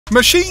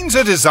Machines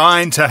are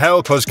designed to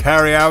help us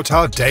carry out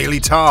our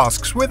daily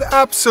tasks with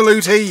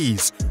absolute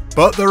ease,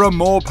 but there are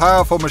more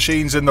powerful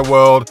machines in the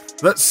world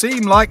that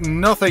seem like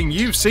nothing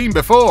you've seen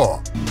before.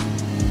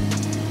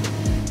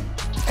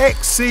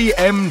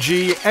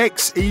 Xcmg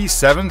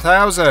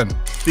Xe7000.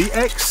 The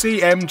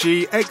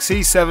Xcmg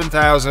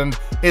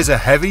Xe7000 is a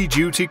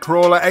heavy-duty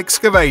crawler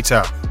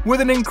excavator with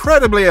an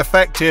incredibly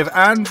effective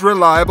and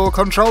reliable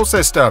control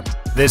system.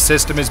 This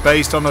system is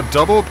based on a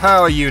double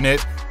power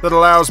unit that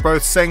allows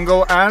both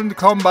single and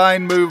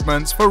combined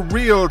movements for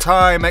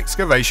real-time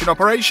excavation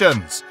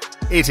operations.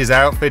 It is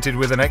outfitted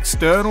with an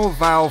external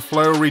valve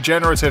flow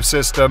regenerative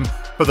system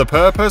for the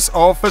purpose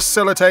of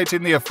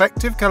facilitating the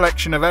effective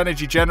collection of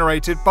energy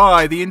generated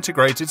by the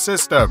integrated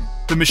system.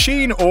 The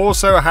machine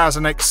also has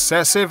an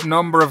excessive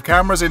number of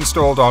cameras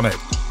installed on it,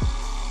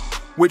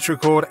 which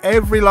record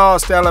every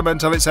last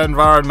element of its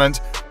environment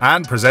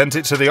and present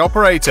it to the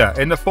operator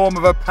in the form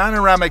of a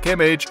panoramic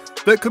image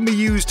that can be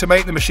used to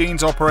make the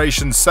machine's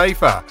operations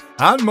safer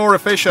and more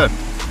efficient.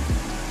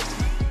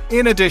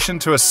 In addition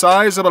to a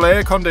sizable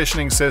air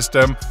conditioning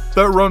system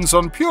that runs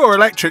on pure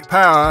electric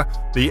power,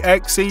 the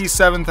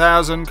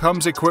Xe7000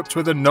 comes equipped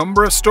with a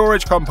number of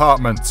storage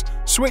compartments,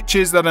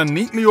 switches that are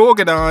neatly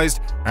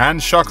organized,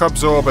 and shock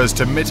absorbers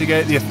to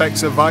mitigate the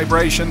effects of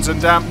vibrations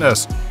and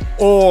dampness,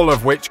 all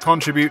of which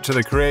contribute to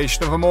the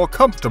creation of a more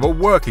comfortable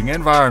working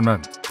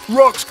environment.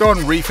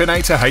 Roxgon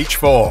Refinator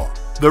H4.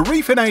 The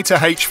Refinator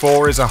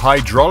H4 is a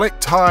hydraulic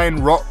tine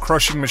rock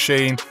crushing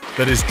machine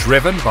that is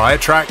driven by a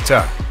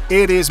tractor.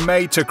 It is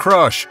made to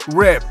crush,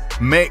 rip,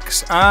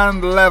 mix,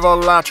 and level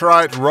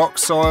laterite rock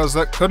soils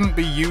that couldn't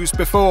be used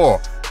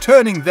before,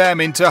 turning them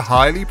into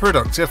highly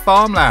productive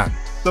farmland.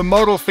 The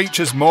model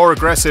features more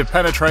aggressive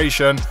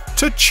penetration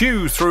to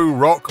chew through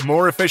rock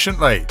more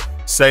efficiently,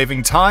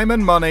 saving time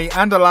and money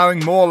and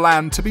allowing more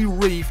land to be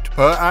reefed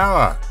per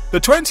hour. The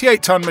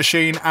 28-ton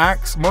machine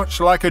acts much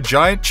like a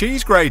giant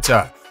cheese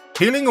grater,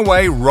 peeling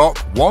away rock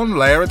one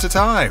layer at a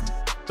time.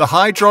 The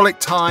hydraulic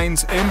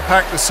tines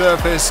impact the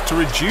surface to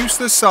reduce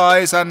the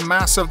size and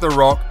mass of the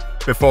rock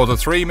before the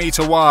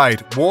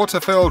 3-meter-wide,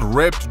 water-filled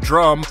ribbed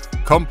drum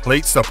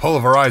completes the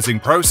pulverizing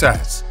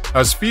process.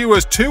 As few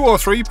as 2 or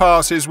 3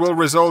 passes will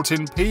result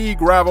in pea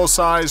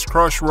gravel-sized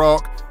crushed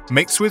rock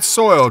mixed with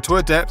soil to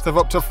a depth of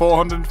up to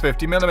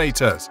 450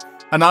 millimeters,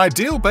 an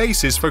ideal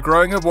basis for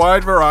growing a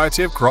wide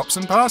variety of crops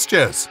and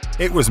pastures.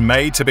 It was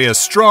made to be as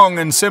strong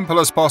and simple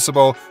as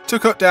possible to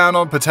cut down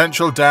on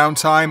potential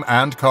downtime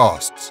and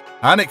costs.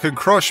 And it can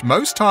crush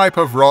most type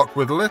of rock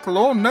with little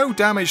or no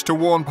damage to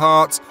worn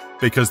parts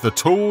because the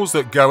tools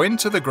that go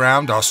into the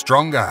ground are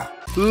stronger.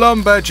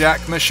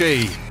 Lumberjack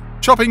machine.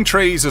 Chopping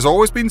trees has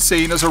always been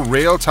seen as a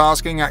real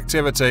tasking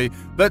activity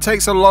that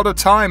takes a lot of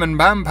time and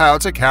manpower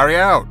to carry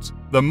out.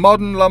 The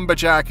modern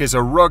lumberjack is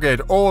a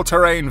rugged,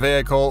 all-terrain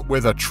vehicle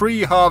with a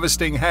tree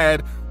harvesting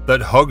head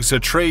that hugs a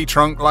tree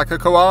trunk like a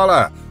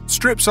koala,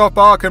 strips off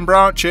bark and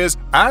branches,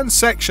 and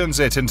sections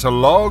it into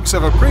logs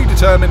of a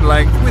predetermined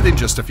length within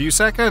just a few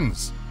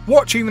seconds.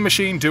 Watching the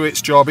machine do its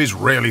job is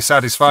really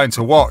satisfying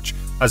to watch,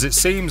 as it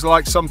seems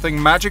like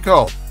something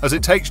magical, as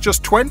it takes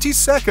just 20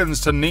 seconds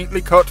to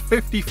neatly cut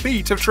 50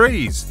 feet of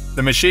trees.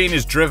 The machine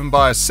is driven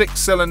by a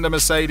 6-cylinder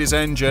Mercedes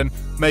engine,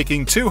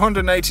 making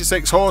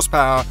 286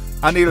 horsepower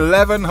and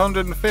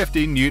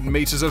 1150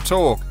 Newton-meters of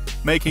torque,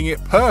 making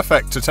it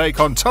perfect to take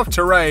on tough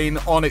terrain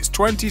on its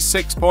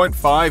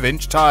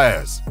 26.5-inch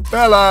tires.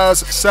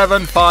 BELAZ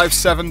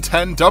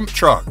 75710 dump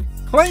truck.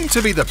 Claimed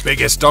to be the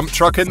biggest dump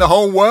truck in the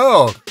whole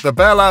world, the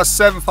BELAZ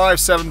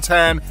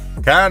 75710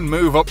 can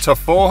move up to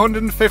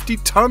 450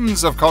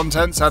 tons of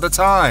contents at a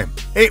time.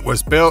 It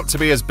was built to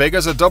be as big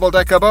as a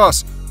double-decker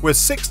bus, with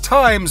 6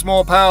 times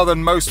more power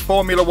than most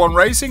Formula 1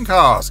 racing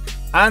cars,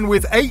 and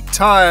with 8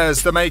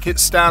 tires that make it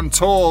stand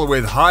tall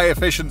with high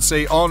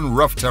efficiency on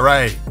rough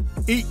terrain.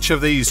 Each of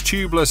these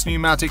tubeless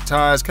pneumatic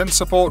tires can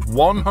support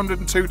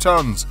 102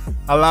 tons,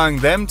 allowing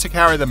them to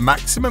carry the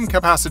maximum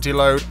capacity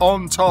load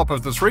on top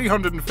of the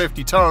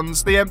 350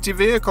 tons the empty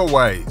vehicle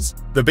weighs.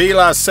 The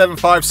BELAZ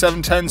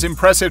 75710's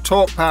impressive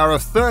torque power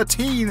of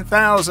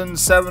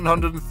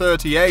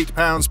 13,738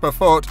 pounds per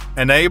foot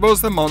enables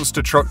the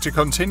monster truck to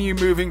continue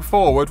moving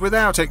forward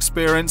without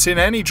experiencing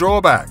any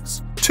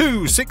drawbacks.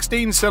 2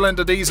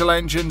 16-cylinder diesel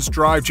engines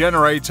drive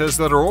generators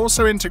that are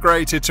also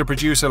integrated to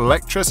produce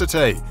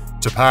electricity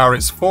to power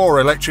its 4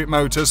 electric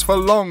motors for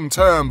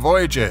long-term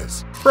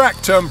voyages.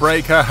 Fractum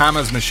breaker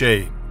hammers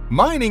machine.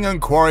 Mining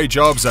and quarry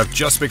jobs have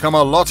just become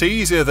a lot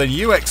easier than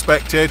you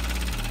expected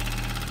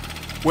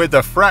with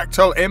the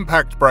Fractal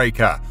Impact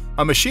Breaker,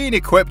 a machine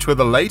equipped with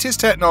the latest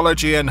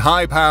technology and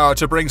high power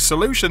to bring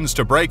solutions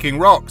to breaking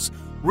rocks,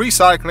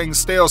 recycling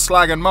steel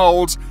slag and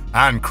molds,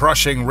 and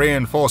crushing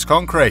reinforced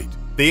concrete.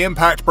 The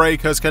impact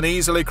breakers can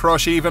easily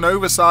crush even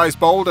oversized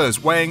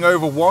boulders weighing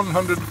over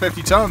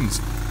 150 tons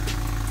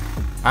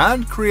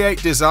and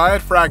create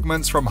desired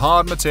fragments from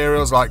hard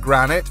materials like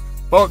granite,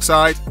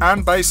 bauxite,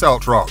 and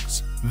basalt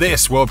rocks.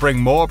 This will bring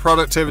more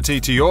productivity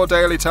to your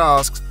daily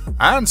tasks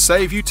and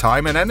save you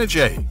time and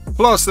energy.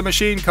 Plus, the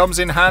machine comes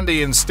in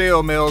handy in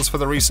steel mills for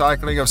the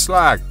recycling of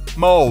slag,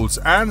 molds,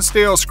 and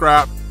steel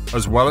scrap,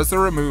 as well as the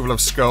removal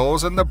of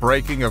skulls and the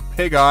breaking of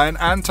pig iron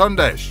and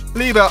tundish.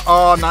 Liebherr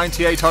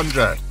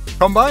R9800.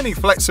 Combining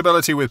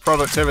flexibility with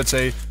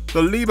productivity,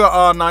 the Liebherr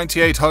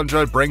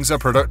R9800 brings a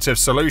productive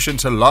solution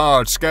to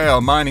large-scale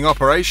mining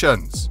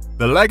operations.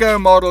 The Lego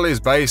model is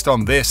based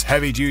on this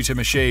heavy-duty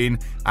machine,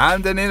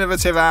 and an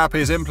innovative app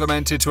is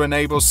implemented to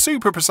enable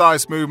super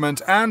precise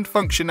movement and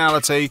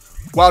functionality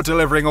while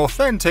delivering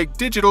authentic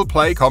digital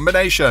play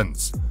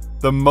combinations.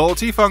 The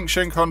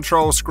multi-function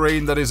control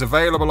screen that is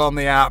available on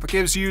the app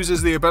gives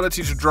users the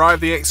ability to drive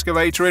the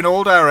excavator in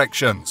all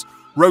directions,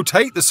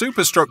 rotate the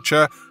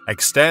superstructure,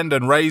 extend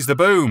and raise the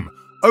boom,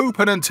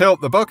 open and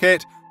tilt the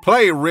bucket,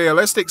 play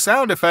realistic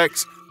sound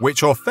effects,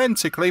 which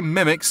authentically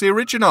mimics the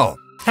original.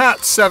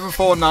 CAT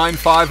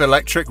 7495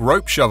 Electric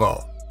Rope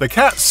Shovel. The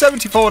CAT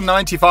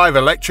 7495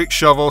 electric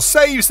shovel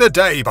saves the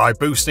day by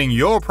boosting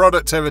your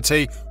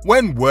productivity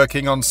when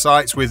working on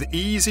sites with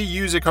easy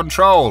user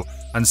control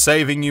and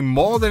saving you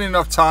more than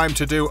enough time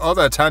to do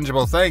other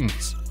tangible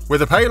things.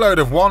 With a payload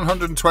of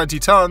 120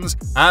 tons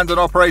and an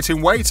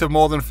operating weight of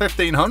more than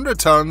 1,500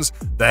 tons,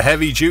 the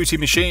heavy-duty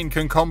machine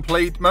can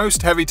complete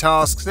most heavy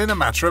tasks in a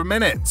matter of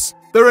minutes.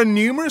 There are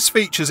numerous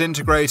features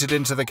integrated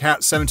into the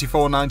CAT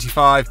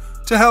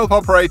 7495 to help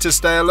operators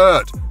stay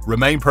alert,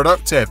 remain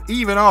productive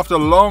even after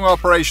long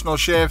operational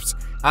shifts,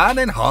 and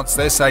enhance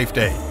their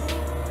safety.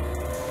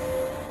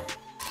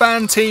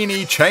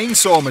 FANTINI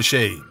Chainsaw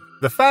Machine.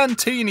 The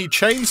FANTINI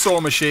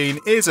Chainsaw Machine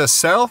is a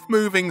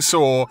self-moving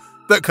saw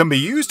that can be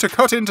used to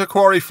cut into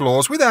quarry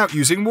floors without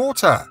using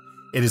water.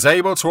 It is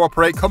able to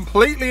operate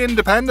completely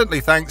independently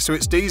thanks to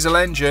its diesel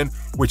engine,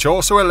 which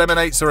also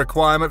eliminates the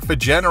requirement for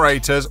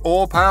generators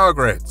or power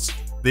grids.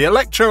 The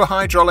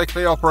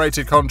electro-hydraulically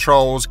operated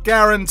controls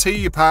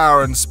guarantee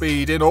power and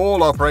speed in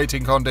all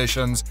operating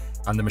conditions,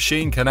 and the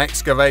machine can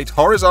excavate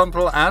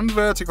horizontal and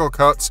vertical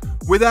cuts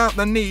without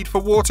the need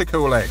for water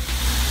cooling.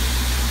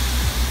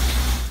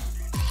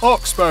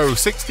 Oxbow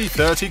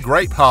 6030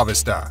 Grape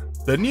Harvester.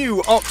 The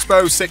new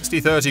Oxbow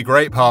 6030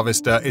 Grape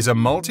Harvester is a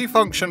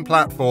multi-function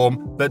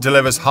platform that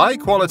delivers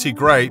high-quality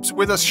grapes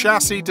with a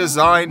chassis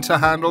designed to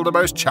handle the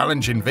most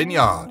challenging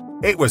vineyard.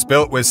 It was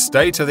built with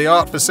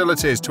state-of-the-art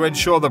facilities to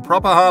ensure the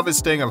proper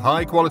harvesting of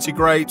high-quality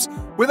grapes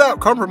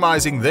without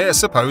compromising their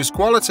supposed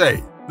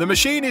quality. The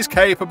machine is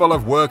capable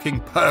of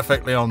working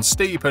perfectly on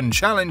steep and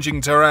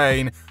challenging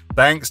terrain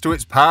thanks to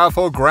its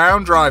powerful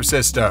ground drive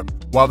system,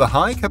 while the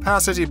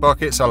high-capacity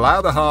buckets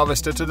allow the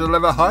harvester to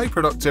deliver high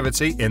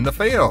productivity in the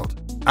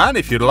field. And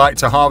if you'd like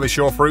to harvest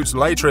your fruits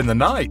later in the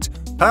night,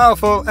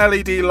 powerful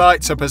LED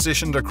lights are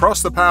positioned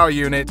across the power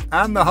unit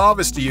and the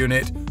harvester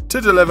unit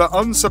to deliver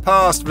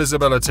unsurpassed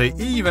visibility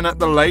even at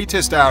the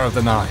latest hour of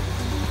the night.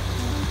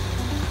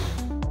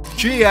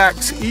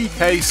 Xcmg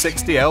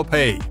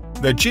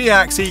EK60LP. The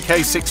Xcmg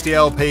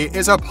EK60LP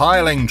is a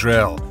piling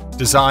drill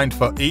designed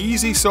for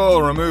easy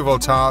soil removal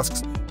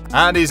tasks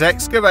and is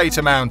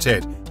excavator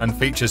mounted and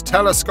features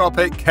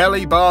telescopic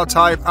Kelly bar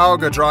type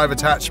auger drive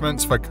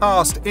attachments for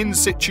cast in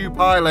situ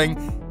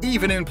piling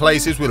even in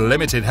places with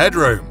limited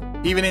headroom.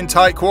 Even in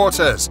tight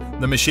quarters,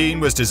 the machine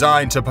was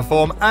designed to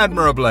perform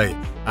admirably,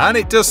 and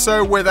it does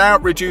so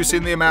without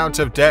reducing the amount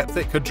of depth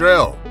it could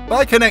drill.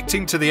 By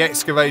connecting to the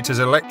excavator's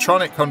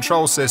electronic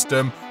control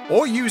system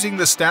or using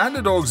the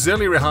standard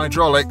auxiliary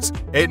hydraulics,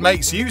 it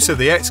makes use of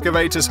the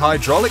excavator's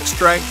hydraulic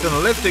strength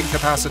and lifting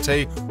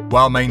capacity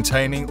while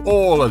maintaining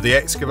all of the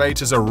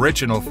excavator's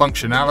original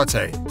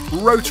functionality.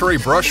 Rotary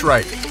Brush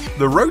Rake.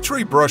 The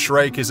rotary brush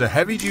rake is a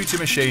heavy-duty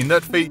machine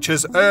that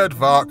features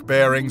Erdvark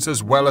bearings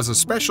as well as a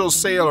special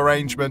seal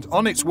arrangement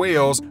on its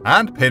wheels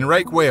and pin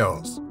rake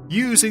wheels.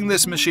 Using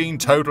this machine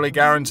totally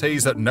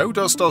guarantees that no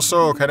dust or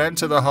soil can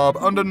enter the hub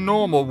under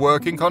normal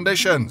working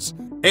conditions.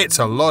 It's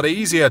a lot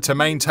easier to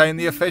maintain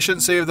the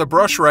efficiency of the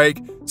brush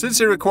rake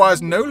since it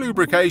requires no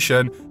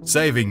lubrication,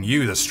 saving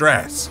you the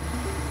stress.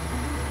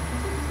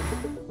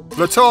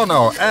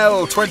 Latorno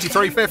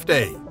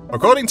L2350.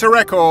 According to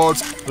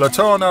records,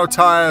 Latorno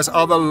tires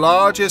are the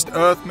largest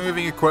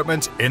earth-moving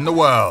equipment in the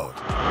world.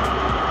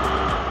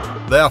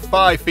 They are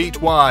 5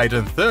 feet wide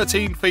and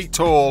 13 feet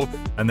tall,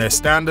 and their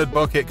standard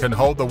bucket can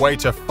hold the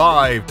weight of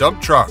 5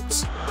 dump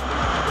trucks.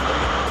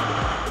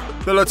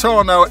 The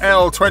Latorno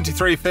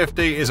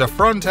L2350 is a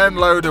front-end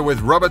loader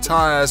with rubber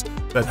tires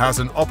that has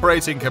an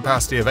operating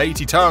capacity of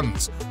 80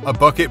 tons, a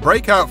bucket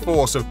breakout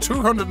force of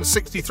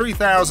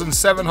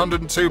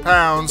 263,702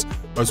 pounds,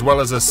 as well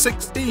as a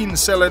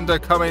 16-cylinder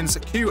Cummins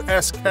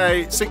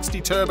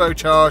QSK60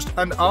 turbocharged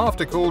and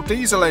aftercooled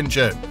diesel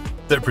engine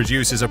that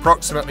produces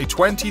approximately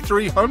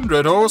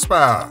 2,300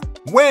 horsepower.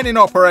 When in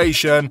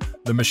operation,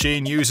 the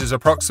machine uses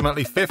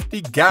approximately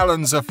 50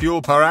 gallons of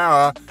fuel per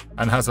hour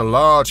and has a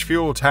large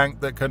fuel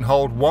tank that can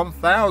hold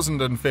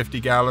 1,050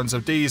 gallons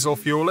of diesel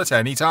fuel at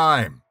any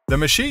time. The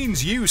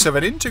machine's use of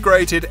an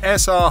integrated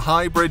SR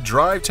hybrid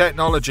drive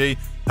technology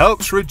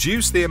helps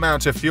reduce the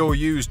amount of fuel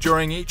used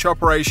during each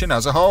operation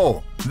as a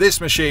whole.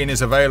 This machine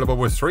is available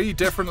with 3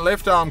 different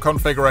lift arm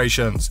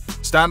configurations: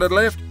 standard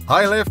lift,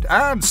 high lift,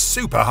 and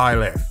super high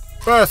lift.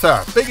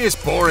 Bertha,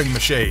 biggest boring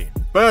machine.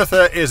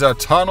 Bertha is a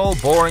tunnel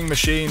boring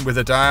machine with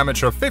a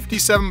diameter of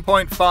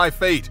 57.5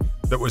 feet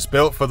that was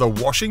built for the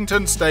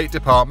Washington State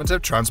Department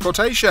of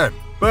Transportation.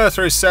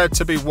 Bertha is said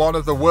to be one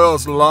of the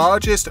world's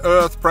largest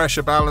earth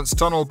pressure balanced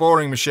tunnel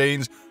boring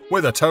machines,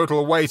 with a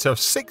total weight of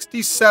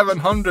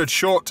 6,700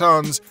 short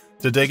tons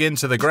to dig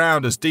into the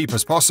ground as deep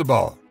as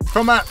possible.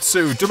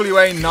 Komatsu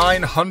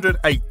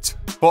WA908.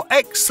 For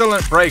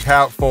excellent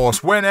breakout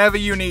force whenever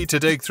you need to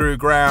dig through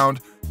ground,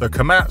 the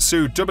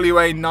Komatsu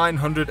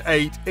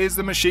WA908 is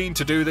the machine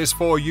to do this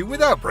for you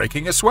without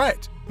breaking a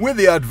sweat. With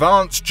the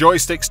advanced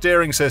joystick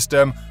steering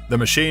system, the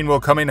machine will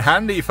come in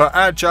handy for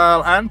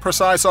agile and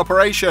precise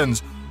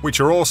operations,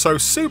 which are also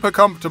super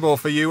comfortable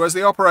for you as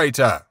the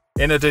operator.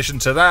 In addition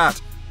to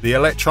that, the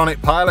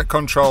electronic pilot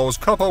controls,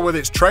 coupled with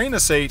its trainer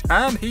seat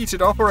and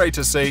heated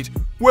operator seat,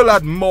 will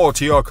add more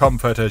to your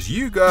comfort as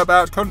you go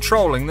about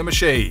controlling the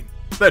machine.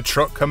 The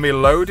truck can be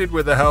loaded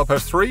with the help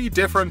of 3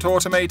 different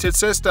automated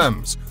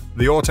systems: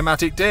 the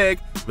automatic dig,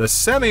 the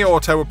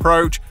semi-auto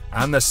approach,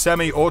 and the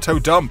semi-auto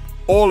dump.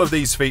 All of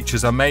these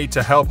features are made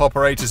to help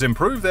operators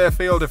improve their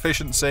field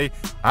efficiency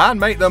and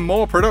make them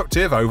more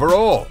productive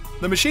overall.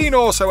 The machine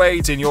also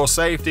aids in your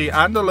safety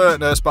and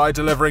alertness by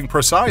delivering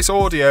precise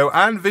audio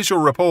and visual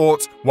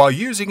reports while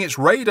using its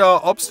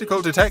radar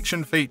obstacle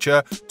detection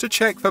feature to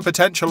check for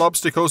potential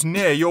obstacles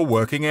near your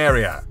working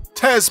area.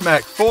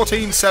 Tesmec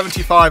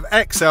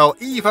 1475XL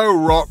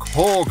Evo Rock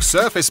Hog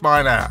Surface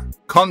Miner.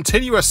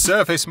 Continuous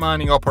surface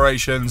mining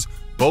operations,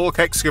 bulk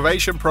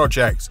excavation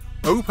projects,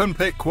 open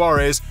pit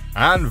quarries,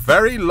 and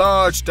very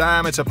large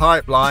diameter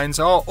pipelines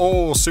are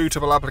all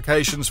suitable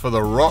applications for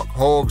the Rock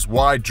Hog's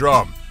wide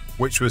drum,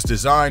 which was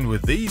designed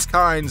with these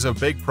kinds of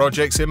big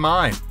projects in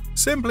mind.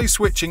 Simply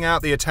switching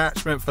out the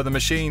attachment for the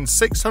machine's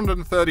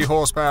 630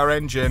 horsepower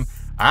engine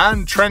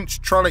and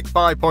Trenchtronic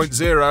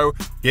 5.0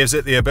 gives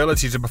it the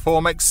ability to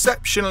perform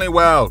exceptionally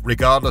well,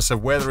 regardless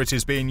of whether it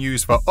is being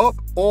used for up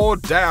or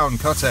down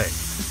cutting.